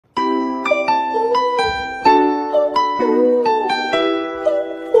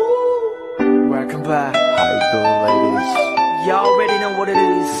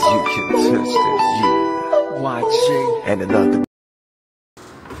just you watching and another。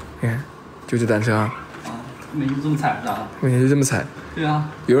你看，就这单车啊。每天就这么踩是吧？每天就这么踩。对啊。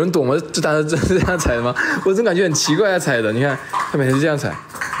有人懂吗？这单车真是这样踩的吗？我总感觉很奇怪，踩的。你看，他每天就这样踩。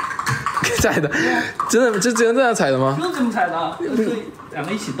踩的，真的，这真这样踩的吗？就这么踩的，就两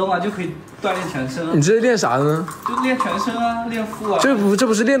个一起动啊，就可以锻炼全身啊。你这是练啥的呢？就练全身啊，练腹啊。这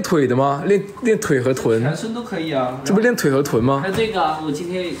不是练腿的吗？练腿和臀。全身都可以啊。这不练腿和臀吗？还有这个啊，我今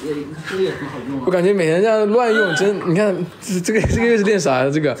天这个也很好用啊。我感觉每天这样乱用，真，你看这个又是练啥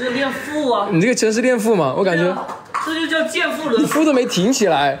的？这个练腹啊。你这个真是练腹吗？我感觉。这就叫健腹轮。你腹都没挺起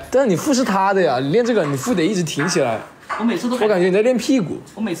来，但是你腹是塌的呀。你练这个，你腹得一直挺起来。我每次都我感觉你在练屁股。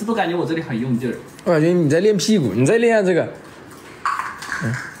我每次都感觉我这里很用劲儿。我感觉你在练屁股，你再练下这个。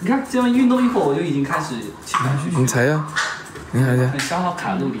你看这样运动一会儿，我就已经开始气喘吁吁。你踩呀，你踩很消耗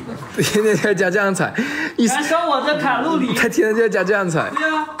卡路里的。天天在家这样踩，燃烧我的卡路里。他天天在家这样踩。对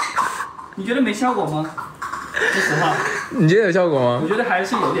啊，你觉得没效果吗？说实话。你觉得有效果吗？我觉得还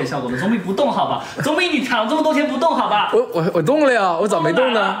是有点效果的，总比不动好吧？总比你躺这么多天不动好吧？我动了呀，我咋没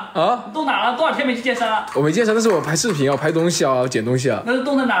动呢？啊？动哪了？多少天没去健身了？我没健身，但是我拍视频啊，我拍东西啊，剪东西啊。那是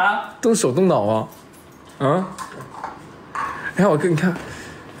动在哪了？动手动脑啊，啊？你看我跟你看，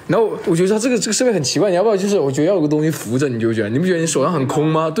然后我觉得它这个设备很奇怪，你要不要就是我觉得要有个东西扶着，你就觉得你不觉得你手上很空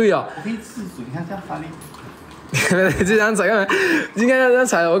吗？对呀。我可以自主，你看这样发力。这样踩，应该这样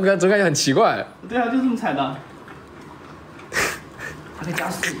踩，我总感觉很奇怪。对啊，就这么踩的。还可以加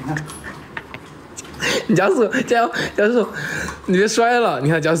速，你看。你加速，加油，加速！你别摔了，你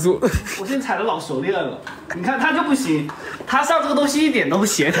看加速。我现在踩的老熟练了，你看他就不行，他上这个东西一点都不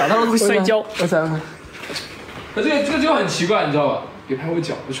协调，他都会摔跤。我踩。那这个就很奇怪，你知道吧？别拍我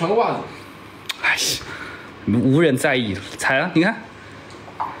脚，我穿个袜子。哎呀，你们无人在意，踩啊！你看。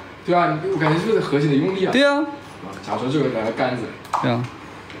对啊，我感觉是不是核心的用力啊？对啊。假如说这个两个杆子。对啊。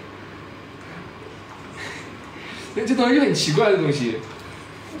这东西很奇怪的东西。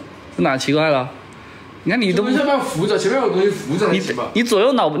哪奇怪了？你看你都不是要扶着，前面有东西扶着才行吧？你左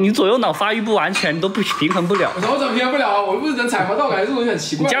右脑发育不完全，你都不平衡不了。我怎么平衡不了啊？我不是能踩吗？但我感觉这东西很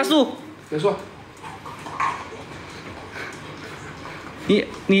奇怪。你加速。别说。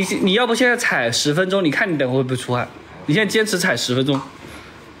你要不现在踩10分钟，你看你等会会不会出汗？你现在坚持踩10分钟。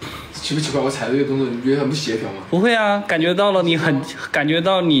奇不奇怪？我踩的这个动作，你觉得很不协调吗？不会啊，感觉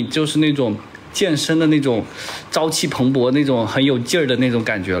到你就是那种健身的那种朝气蓬勃、那种很有劲儿的那种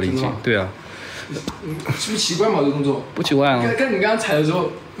感觉了，已经。对啊。是不是奇怪嘛？这个动作。不奇怪啊。看你刚刚踩的时候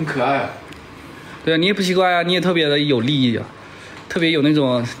很可爱啊。对啊，你也不奇怪啊，你也特别的有力啊，特别有那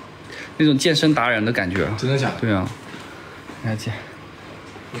种健身达人的感觉。真的假的？对啊。你看这。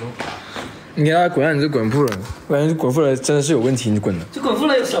你给他滚啊！你这滚腹了，我感觉滚腹了真的是有问题，你滚的。这滚腹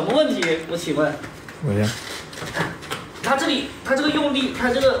了有什么问题？我请问。我呀。他这个用力，他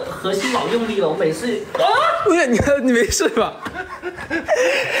这个核心老用力了，我每次啊！不是你没事吧？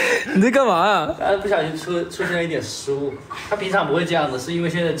你在干嘛啊？不小心出现了一点失误。他平常不会这样的，是因为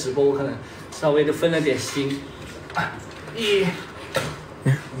现在直播我可能稍微的分了点心。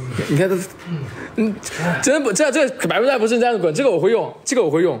你看真的不这100%不是这样子滚，这个我会用，这个我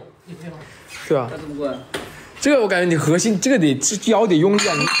会用，对吧？那怎么滚？这个我感觉你核心这个腰得用力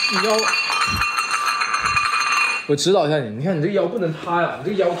啊，你腰。我指导一下你，你看你这个腰不能塌呀，你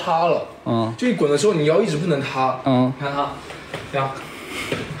这个腰塌了。嗯。就你滚的时候，你腰一直不能塌。嗯。看它，这样。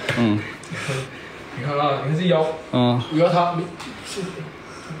嗯。你看啊，你看这腰。嗯。腰塌，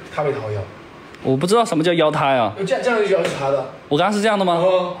塌没塌腰？我不知道什么叫腰塌呀。这样就腰是塌的。我刚刚是这样的吗？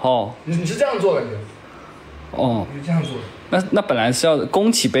哦。你是这样做感觉？哦。你是这样做的。那本来是要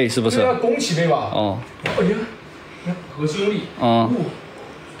弓起背，是不是？对啊，弓起背吧。哦。哦，你看，核心用力。嗯。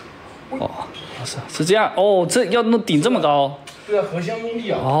哦。是这样哦，这要弄顶这么高。对啊，核心用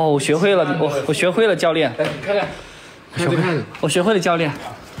力啊。哦，我学会了，我学会了，教练。来，你看看，我学会了，教练。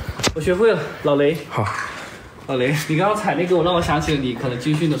我学会了，老雷。好。老雷，你刚刚踩那个，我让我想起了你可能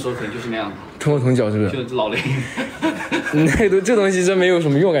军训的时候，可能就是那样的。同手同脚是不是？就老雷。这东西真没有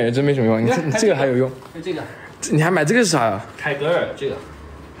什么用，感觉真没什么用。你看这个还有用。这个。你还买这个是啥呀？凯格尔这个。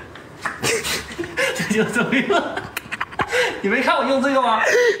这就这么用。你没看我用这个吗？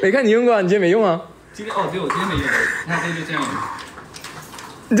没看你用过啊，你今天没用啊？对，我今天没用。你看这就这样用。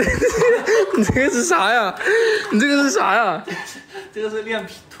你这个是啥呀？你这个是啥呀？这个是练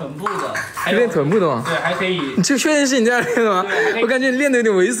臀部的。练臀部的吗？对，还可以。你这确定是你这样练的吗？我感觉你练的有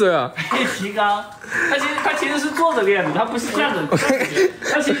点猥琐啊。可以提肛。他其实是坐着练的，他不是站着。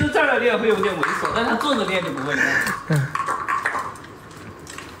他其实站着练会有点猥琐，但他坐着练就不会。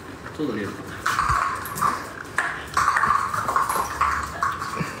坐着练。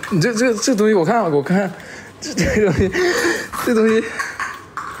你这东西我看这东西，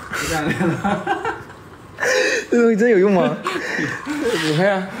你样练的。这东西真有用吗？你看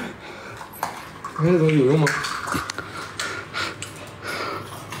呀，你看这东西有用吗？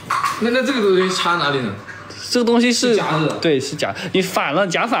那这个东西插哪里呢？这个东西是夹子，对，是夹，你反了，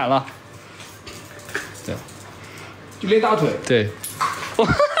夹反了。对，就练大腿。对。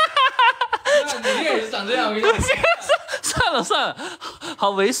那你也是长这样，我跟你说。算了，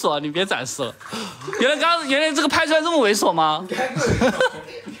好猥琐啊！你别展示了。原来这个拍出来这么猥琐吗？你看是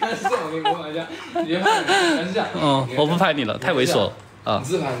这样，我给你模仿一下。你别拍，你是这样。我不拍你了，太猥琐了啊！你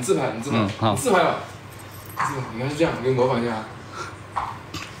自拍。好，自拍吧。你看是这样，我给你模仿一下。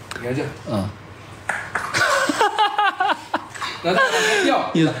你看这样。然后他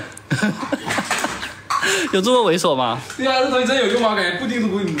掉。有这么猥琐吗？对啊，这东西真有用吗？感觉不定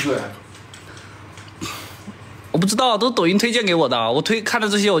不定对。我不知道，都是抖音推荐给我的。我看了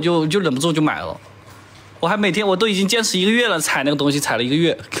这些，我就忍不住就买了。我还每天我都已经坚持1个月了，踩那个东西踩了1个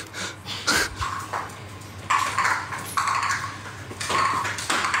月。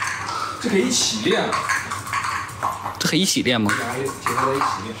这可以一起练啊？这可以一起练吗？结合在一起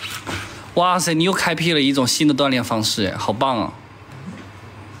练。哇塞，你又开辟了一种新的锻炼方式，哎，好棒啊！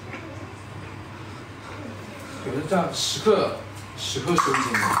有的这样时刻收紧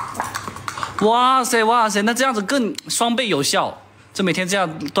的。哇塞，那这样子更双倍有效。这每天这样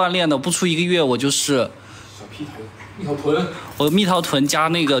锻炼的，不出1个月，我就是小屁头，蜜桃臀。我蜜桃臀加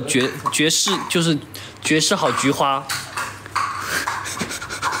那个绝世，就是绝世好菊花。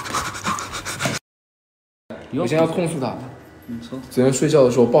我现在要控诉他。你说。昨天睡觉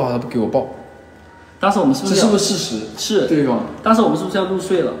的时候抱他，他不给我抱。当时我们是不是？这是不是事实？是。对吧？当时我们是不是要入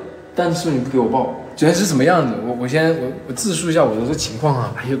睡了？但是你不给我抱。昨天是什么样子？我自述一下我的这个情况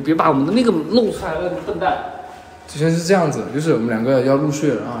啊！哎呦，别把我们的那个露出来了，笨蛋！昨天是这样子，就是我们2个要入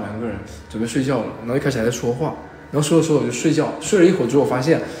睡了啊，2个人准备睡觉了，然后一开始还在说话，然后说着说着我就睡觉，睡了一会儿之后，我发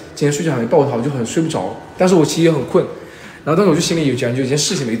现今天睡觉还没抱他，我就很睡不着，但是我其实也很困，然后当时我就心里有讲，就有件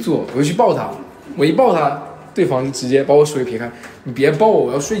事情没做，我就去抱他，我一抱他，对方就直接把我手给撇开，你别抱我，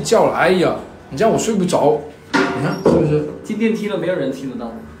我要睡觉了，哎呀，你这样我睡不着，你看是不是？进电梯了，没有人听得到。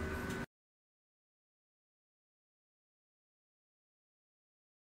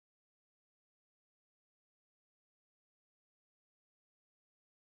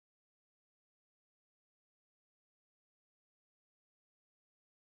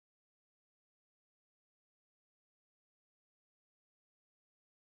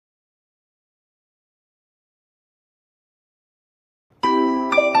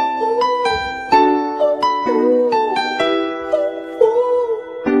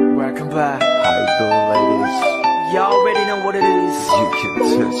Welcome back. How you doing, ladies? Y'all already know what it is. You can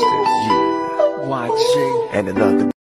touch this, yeah. YG and another.